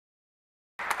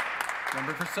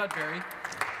Member for Sudbury.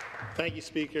 Thank you,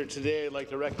 Speaker. Today, I'd like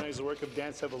to recognize the work of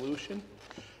Dance Evolution.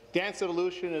 Dance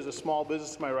Evolution is a small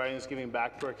business in my riding that's giving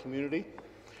back to our community.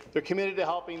 They're committed to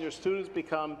helping their students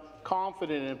become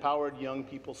confident and empowered young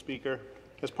people, Speaker.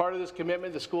 As part of this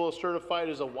commitment, the school is certified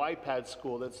as a YPAD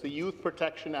school. That's the Youth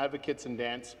Protection Advocates in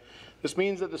Dance. This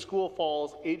means that the school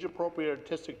follows age-appropriate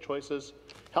artistic choices,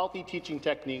 healthy teaching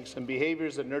techniques, and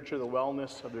behaviours that nurture the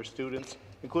wellness of their students,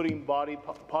 including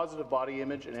positive body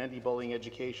image and anti-bullying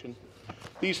education.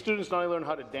 These students not only learn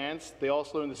how to dance, they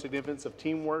also learn the significance of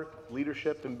teamwork,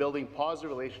 leadership, and building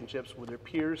positive relationships with their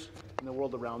peers and the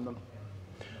world around them.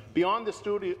 Beyond the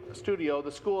studio,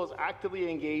 the school is actively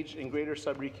engaged in Greater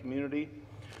Sudbury community.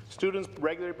 Students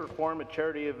regularly perform at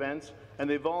charity events, and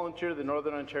they volunteer at the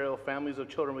Northern Ontario Families of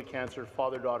Children with Cancer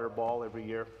Father-Daughter Ball every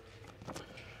year.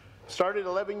 Started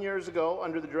 11 years ago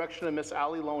under the direction of Miss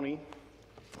Ali Loney,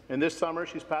 and this summer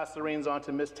she's passed the reins on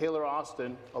to Miss Taylor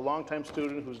Austin, a longtime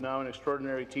student who's now an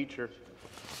extraordinary teacher.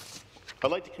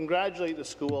 I'd like to congratulate the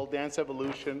school, Dance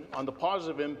Evolution, on the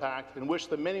positive impact and wish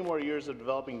them many more years of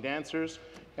developing dancers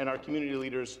and our community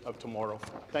leaders of tomorrow.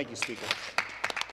 Thank you, Speaker.